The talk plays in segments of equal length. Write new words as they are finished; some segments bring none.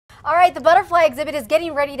All right, the butterfly exhibit is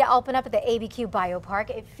getting ready to open up at the ABQ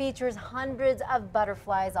Biopark. It features hundreds of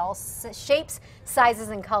butterflies, all shapes, sizes,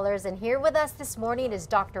 and colors. And here with us this morning is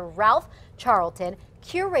Dr. Ralph Charlton,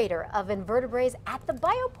 curator of invertebrates at the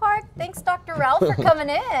Biopark. Thanks, Dr. Ralph, for coming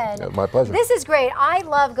in. Yeah, my pleasure. This is great. I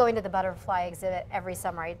love going to the butterfly exhibit every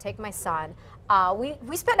summer. I take my son.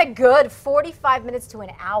 We spent a good 45 minutes to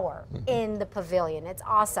an hour in the pavilion. It's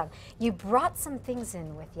awesome. You brought some things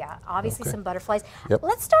in with you, obviously some butterflies. Yep.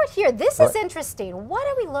 Let's start here. This is interesting. What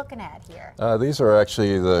are we looking at here? These are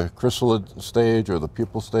actually the chrysalid stage or the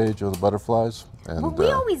pupal stage of the butterflies. And well, we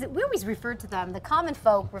always refer to them, the common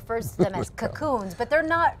folk refers to them as cocoons, but they're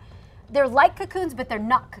not. They're like cocoons, but they're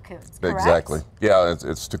not cocoons, correct? Exactly. Yeah,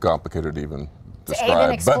 it's too complicated to even describe. To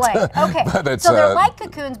even explain. Okay, but so they're like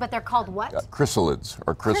cocoons, but they're called what? Chrysalids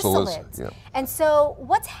or chrysalids. Yeah. And so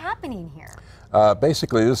what's happening here?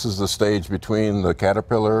 Basically, this is the stage between the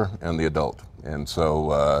caterpillar and the adult. And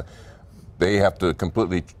so they have to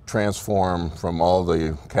completely transform from all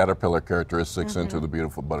the caterpillar characteristics into the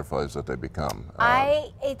beautiful butterflies that they become.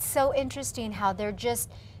 It's so interesting how they're just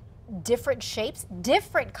different shapes,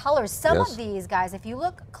 different colors. Some of these guys, if you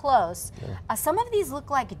look close, some of these look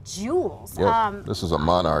like jewels. Yep. This is a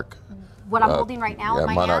monarch. What I'm holding right now in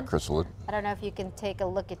my monarch hand. chrysalid. I don't know if you can take a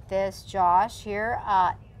look at this, Josh, here.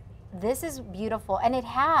 This is beautiful, and it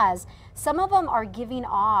has, some of them are giving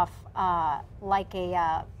off like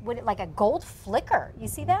a gold flicker. You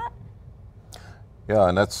see that? Yeah,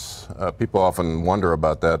 and that's, people often wonder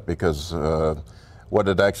about that because what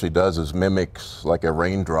it actually does is mimics like a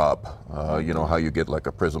raindrop. You know how you get like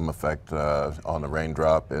a prism effect on a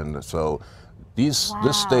raindrop, and so this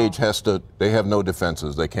stage they have no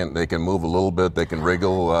defenses. They can move a little bit, they can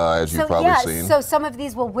wriggle, as you've probably seen. So some of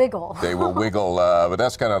these will wiggle. They will wiggle, but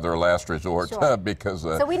that's kind of their last resort because.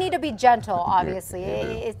 So we need to be gentle, obviously.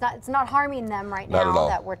 It's not harming them right now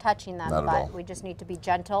that we're touching them, but we just need to be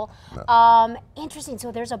gentle. Interesting.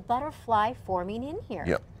 So there's a butterfly forming in here.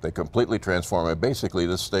 Yep, they completely transform it. Basically,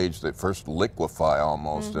 this stage they first liquefy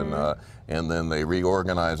almost, and then they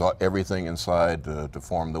reorganize everything inside to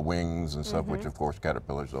form the wings and stuff, which of course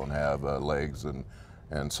caterpillars don't have, legs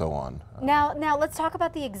and so on. Now let's talk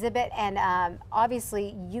about the exhibit, and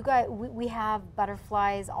obviously you guys, we have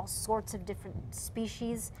butterflies, all sorts of different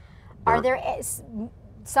species. Are there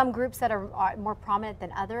some groups that are more prominent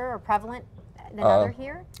than other or prevalent than other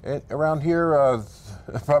here? Around here,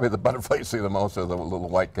 probably the butterflies you see the most are the little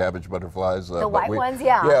white cabbage butterflies. The white ones,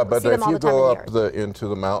 yeah. Yeah, but if you go up into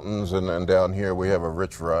the mountains and down here, we have a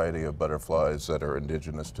rich variety of butterflies that are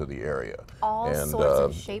indigenous to the area. All sorts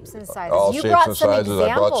of shapes and sizes. All you shapes brought and some sizes. examples.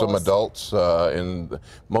 I brought some adults, and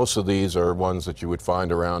most of these are ones that you would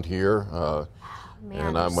find around here. Man,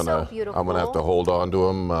 and I'm gonna have to hold on to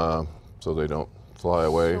them so they don't fly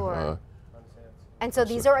away. Sure. And so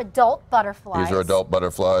these are adult butterflies. These are adult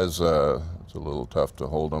butterflies. It's a little tough to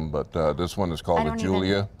hold them, but this one is called a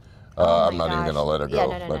Julia. I'm not even going to let her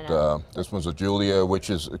go. This one's a Julia,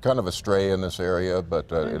 which is kind of a stray in this area,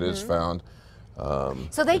 but it is found.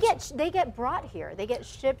 So they get brought here. They get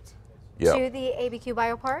shipped to the ABQ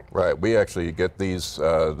Biopark? Right. We actually get these.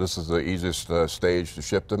 This is the easiest stage to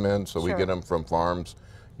ship them in. So we get them from farms,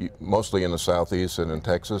 mostly in the southeast and in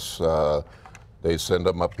Texas. They send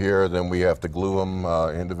them up here, then we have to glue them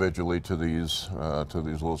individually to these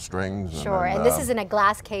little strings. Sure, and this is in a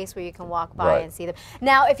glass case where you can walk by and see them.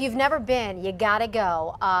 Now, if you've never been, you gotta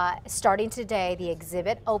go. Starting today, the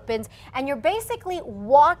exhibit opens, and you're basically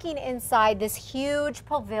walking inside this huge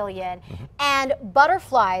pavilion, and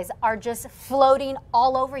butterflies are just floating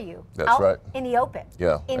all over you. Out in the open.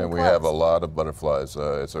 Yeah, and we have a lot of butterflies.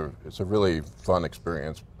 It's a really fun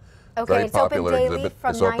experience. Okay, very it's popular open daily exhibit.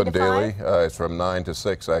 From it's 9 open to daily. 5? It's from 9 to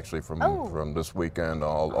 6 actually from this weekend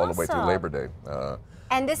all the way through Labor Day.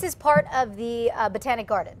 And this is part of the Botanic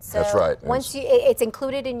Gardens. So that's right. Once it's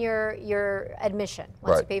included in your admission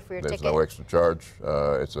once you pay for your ticket. There's no extra charge.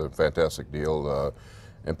 It's a fantastic deal.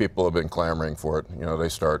 And people have been clamoring for it. You know, they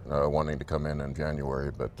start wanting to come in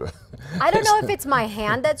January, but I don't know if it's my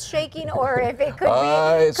hand that's shaking or if it could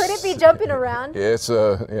be. Could it be jumping around? It's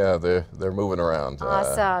yeah, they're moving around.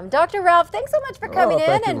 Awesome, Dr. Ralph. Thanks so much for coming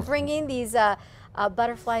in and bringing these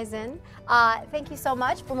butterflies in. Thank you so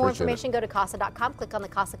much. For more information, go to casa.com. Click on the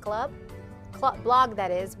Casa Club blog.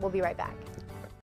 That is. We'll be right back.